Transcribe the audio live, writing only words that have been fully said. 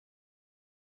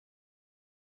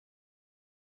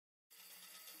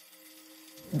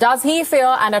Does he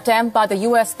fear an attempt by the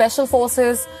US Special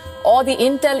Forces or the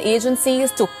intel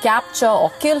agencies to capture or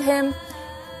kill him?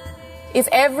 Is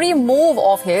every move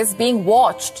of his being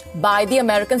watched by the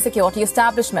American security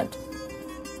establishment?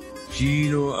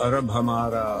 चीन और अरब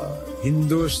हमारा,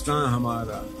 हिंदुस्तान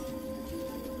हमारा,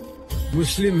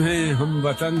 मुस्लिम है, हम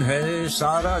वतन है,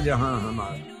 सारा जहां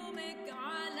हमारा।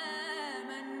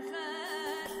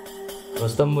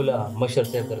 रुस्तम मुला मशर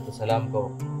से करते सलाम को।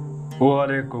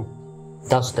 वालेकुम।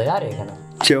 तास तैयार है ना?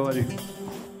 चवाली।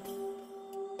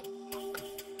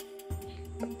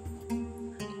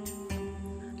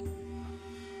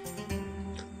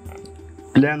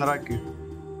 प्लान रखी।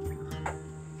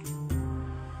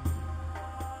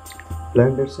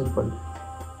 Plan date simple.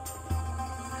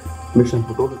 Mission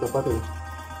photo तो पता है।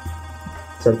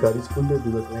 सरकारी स्कूल में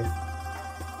दिवस में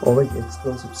और एक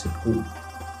एक्सप्लोसिव स्कूल।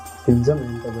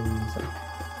 इंजमेंट का बनिया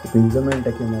इंजमेंट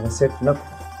के मेरा सेट न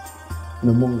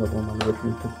नमूंगा वो मन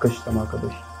वतनी तो कश्तमा का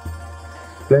बश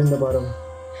प्लान दबारा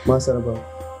मां सरबा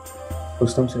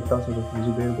उस्तम से तासो तो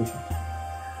जुबेर बश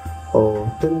और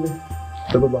तंदे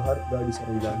तब बाहर गाड़ी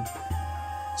से जान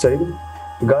सही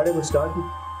गाड़ी में स्टार्ट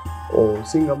और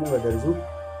सिंग अमूंगा दरजू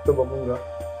तो बमूंगा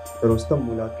रुस्तम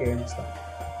मुला के इंस्टा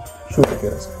शूट के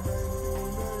रस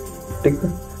ठीक है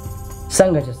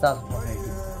संग के साथ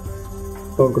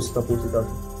और कुछ तपूसी था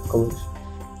कवच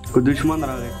को दुश्मन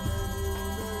रहा है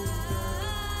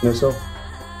नसो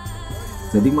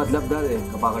नदी मतलब दा है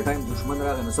कपाका टाइम दुश्मन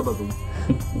रहा है नसब को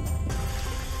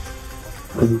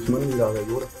दुश्मन भी रहा है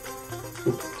गोरा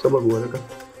सब गोरा का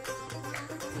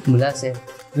मुला से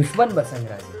दुश्मन बसंग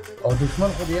रहा है और दुश्मन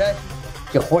को दे रहा है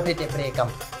कि खोटे टेपरे कम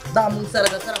दा मुंह सर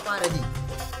का सर पार दी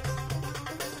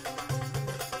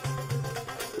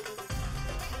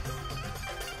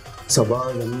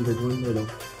सवाल जमीन पे ढूंढ लो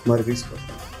मरगिस को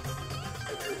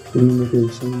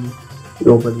इनविटेशन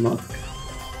रोबर्ट मार्क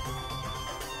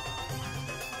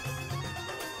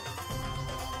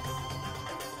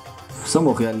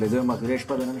समो ख्याल ले जो मकरेश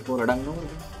पर देना को रडंग नो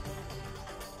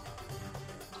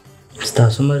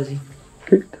स्तासु मर्जी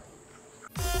ठीक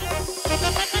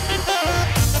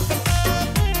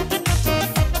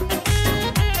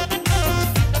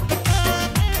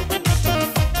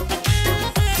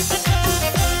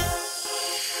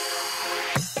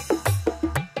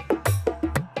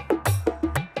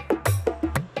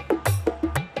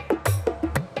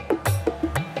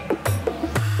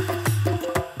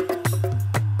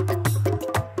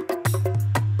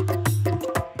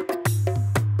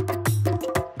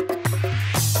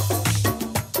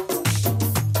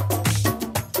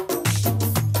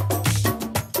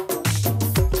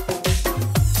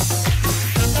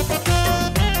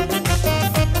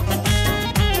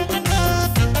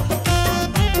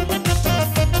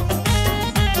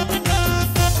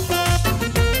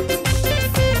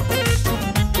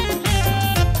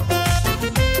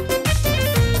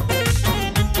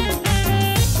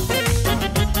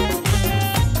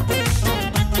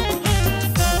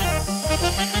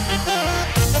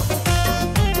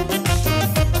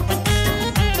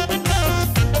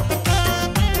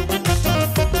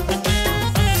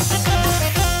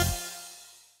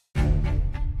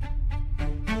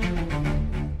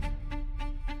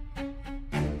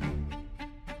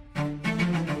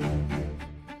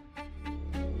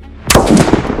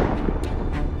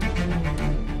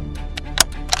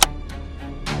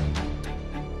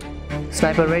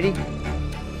Sniper ready?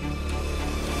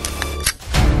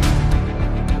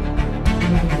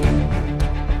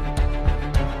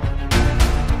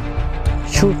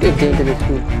 Shoot if they enter the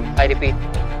school. I repeat.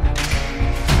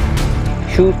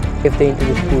 Shoot if they enter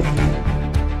the school.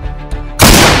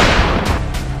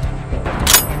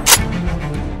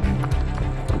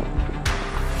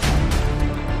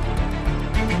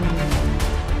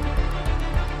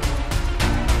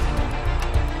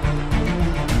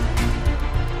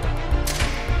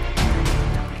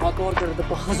 और कर दे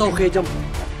पहाज़ो खेजम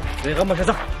रेगा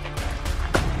मशज़ा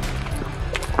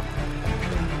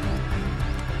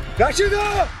राशिदा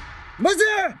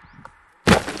मजे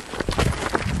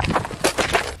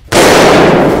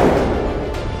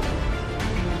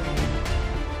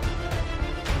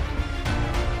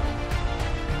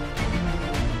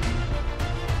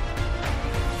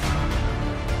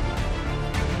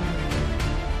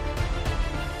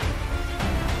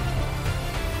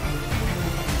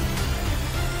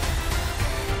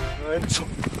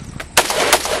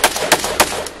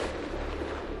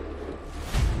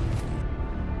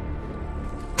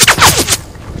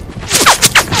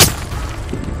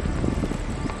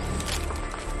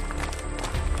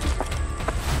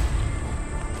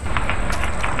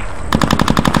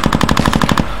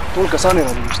طول كساني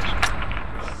هذا المستر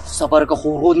سفر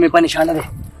كخروج में पर निशाना दे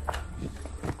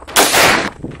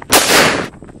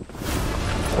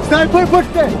स्नाइपर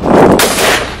पड़ते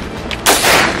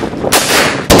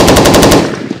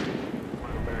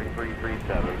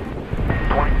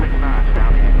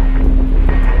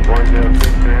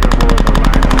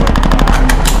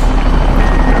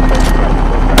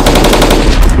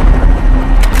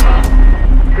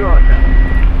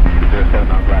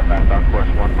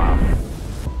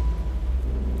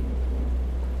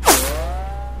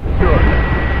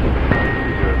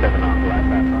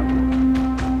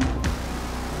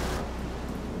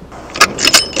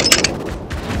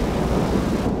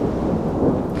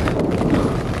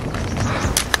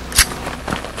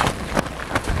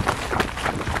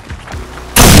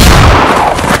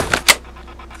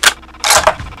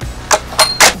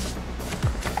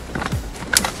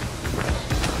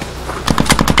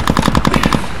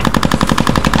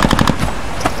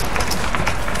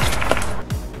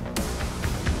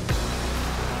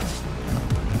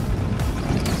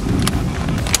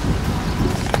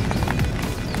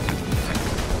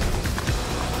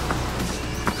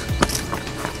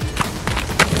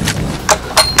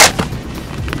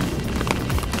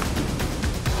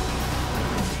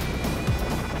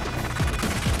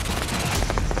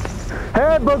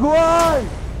हे भगवान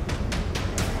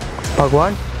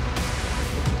भगवान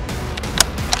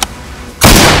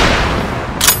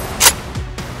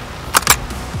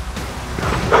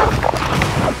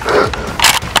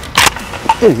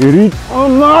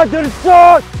mother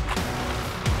shot!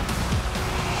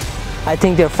 I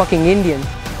think they're fucking Indian.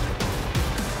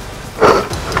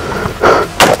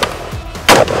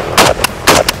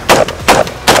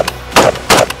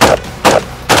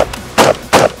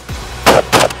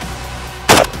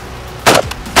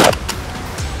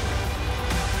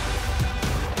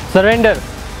 Surrender,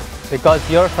 because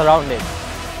you're surrounded.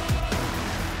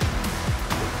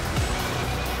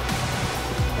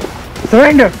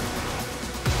 Surrender!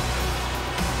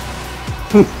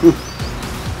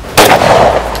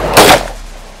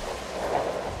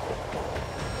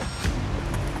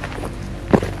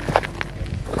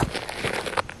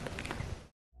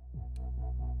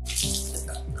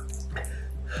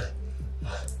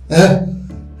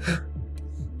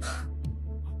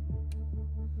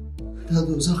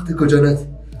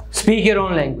 Speak your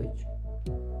own language.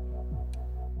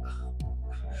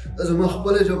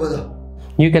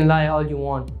 You can lie all you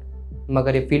want.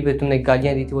 मगर ये फील्ड पे तुमने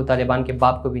गालियां दी थी वो तालिबान के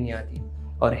बाप को भी नहीं आती.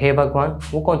 और हे भगवान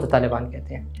वो कौन सा तालिबान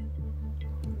कहते हैं?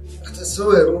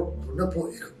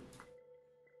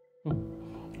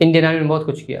 इंडियन आर्मी ने बहुत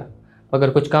कुछ किया मगर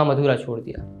कुछ काम अधूरा छोड़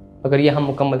दिया. मगर ये हम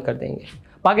मुकम्मल कर देंगे.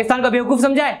 पाकिस्तान का बेवकूफ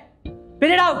समझाए.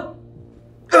 Spit it out.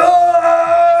 Spit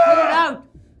it out.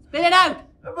 Spit it out.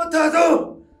 बता दो.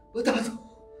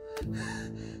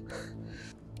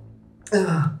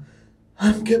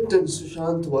 I'm Captain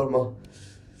Sushant Verma,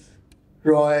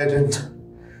 Raw Agent,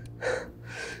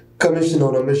 commissioned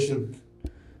on a mission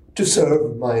to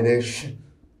serve my nation.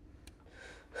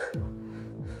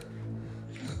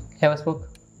 Have a smoke?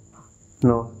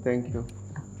 No, thank you.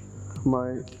 My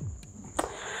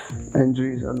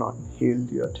injuries are not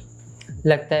healed yet.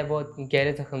 लगता है बहुत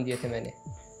गहरे जख्म दिए थे मैंने.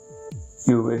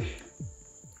 You wish.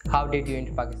 How did you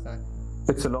enter Pakistan?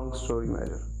 It's a long story,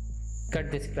 Major.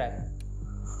 Cut this crap.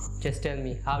 Just tell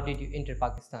me, how did you enter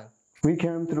Pakistan? We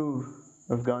came through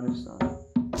Afghanistan.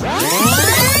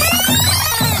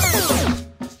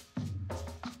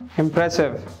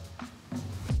 Impressive.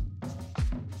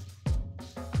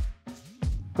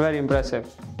 Very impressive.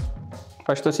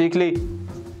 Pashto सीख ली.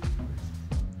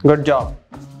 Good job.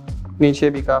 नीचे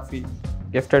भी काफी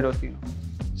gifted होती हो.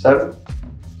 Sir,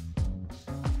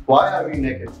 why are we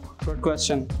naked? Good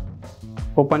question.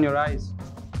 Open your eyes.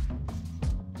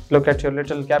 Look at your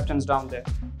little captains down there.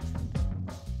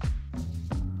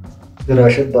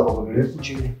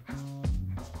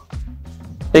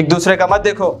 एक दूसरे का मत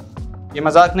देखो. ये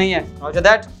मजाक नहीं है. Roger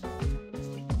that?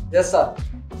 Yes, sir.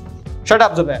 Shut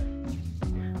up, Zubair.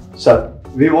 Sir,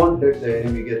 we won't let the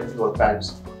enemy get into our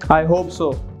pants. I hope so.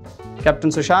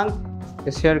 Captain Sushant,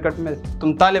 इस haircut में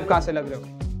तुम तालिब कहाँ से लग रहे हो?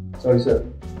 Sorry, sir.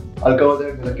 I'll cover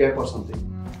that with a cap or something.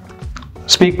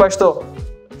 Speak Pashto.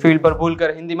 Field पर भूल कर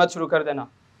हिंदी मत शुरू कर देना.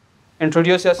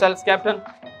 Introduce yourselves, Captain.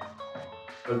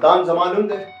 सुल्तान ज़मानुम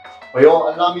दे. वयो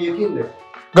अल्लाह में यकीन दे.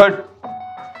 Good.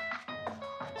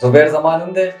 जुबैर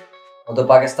ज़मानुम दे. और तो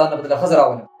पाकिस्तान ने बदला खज़रा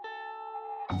होने.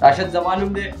 राशिद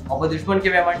ज़मानुम दे. और दुश्मन के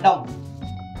वे मंडम.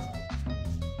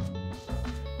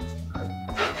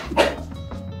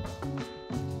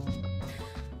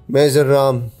 मेजर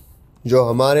राम जो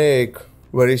हमारे एक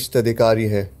वरिष्ठ अधिकारी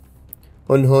है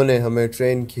उन्होंने हमें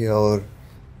ट्रेन किया और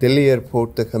दिल्ली एयरपोर्ट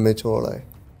तक हमें छोड़ा है.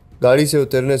 गाड़ी से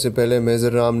उतरने से पहले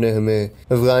मेजर राम ने हमें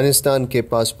अफगानिस्तान के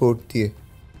पासपोर्ट दिए.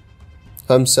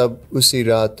 हम सब उसी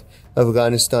रात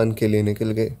अफगानिस्तान के लिए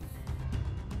निकल गए।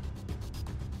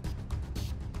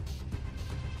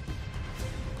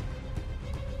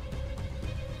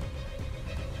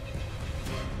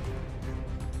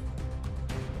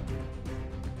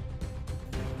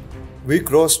 We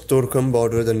crossed Turkam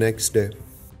border the next day.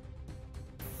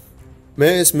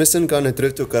 मैं इस मिशन का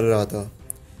नेतृत्व कर रहा था।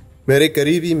 मेरे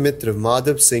करीबी मित्र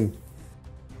माधव सिंह,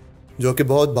 जो कि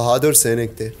बहुत बहादुर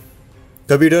सैनिक थे,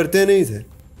 कभी डरते नहीं थे,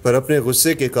 पर अपने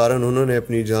गुस्से के कारण उन्होंने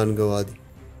अपनी जान गंवा दी।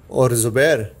 और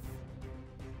जुबैर,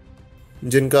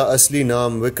 जिनका असली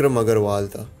नाम विक्रम अग्रवाल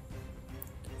था,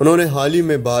 उन्होंने हाल ही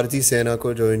में भारतीय सेना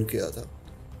को ज्वाइन किया था।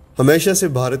 हमेशा से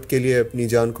भारत के लिए अपनी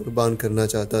जान कुर्बान करना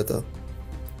चाहता था।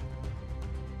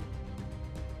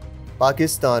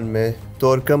 पाकिस्तान में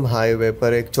तोरकम हाईवे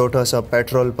पर एक छोटा सा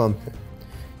पेट्रोल पंप है,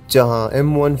 जहां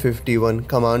M151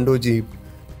 कमांडो जीप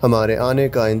हमारे आने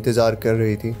का इंतज़ार कर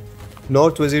रही थी।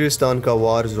 नॉर्थ वज़ीरिस्तान का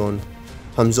वार जोन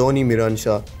हमजोनी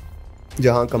मिरानशाह,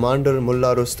 जहां कमांडर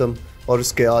मुल्ला रुस्तम और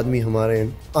उसके आदमी हमारे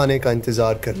आने का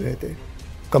इंतज़ार कर रहे थे।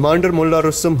 कमांडर मुल्ला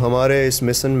रुस्तम हमारे इस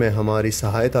मिशन में हमारी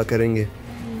सहायता करेंगे।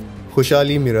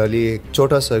 खुशहाली मिराली एक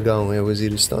छोटा सा गांव है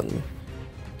वज़ीरिस्तान में,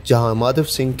 जहां माधव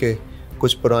सिंह के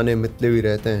कुछ पुराने मित्र भी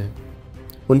रहते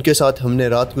हैं। उनके साथ हमने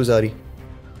रात गुजारी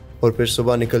और फिर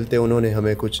सुबह निकलते उन्होंने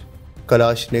हमें कुछ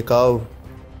कलाशनिकोव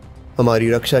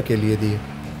हमारी रक्षा के लिए दिए।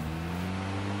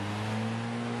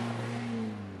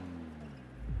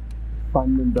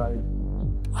 Fine men died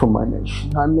for my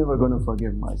nation. I'm never going to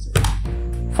forgive myself.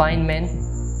 Fine men?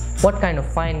 What kind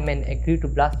of fine men agree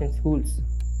to blast in schools?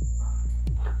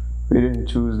 We didn't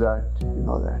choose that, you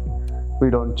know that.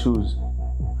 We don't choose.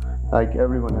 Like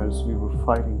everyone else, we were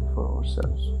fighting for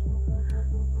ourselves,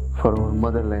 for our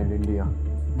motherland, India.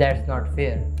 That's not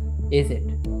fair, is it?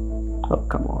 Oh,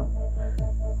 come on.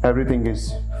 Everything is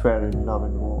fair in love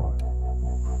and war.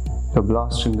 The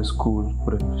blast in the school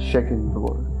would have shaken the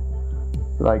world,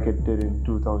 like it did in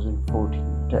 2014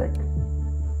 tech.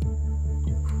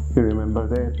 You remember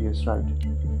that? Yes, right.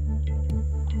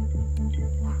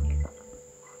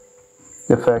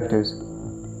 The fact is,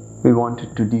 we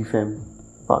wanted to defame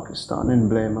Pakistan and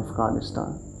blame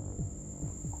Afghanistan.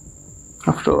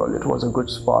 After all, it was a good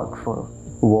spark for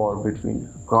a war between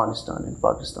Afghanistan and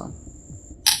Pakistan.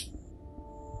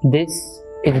 This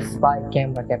is a spy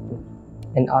camera, Captain,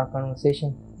 and our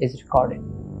conversation is recorded.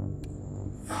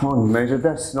 Oh, Major,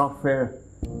 that's not fair.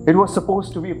 It was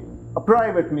supposed to be a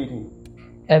private meeting.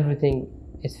 Everything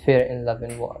is fair in love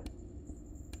and war.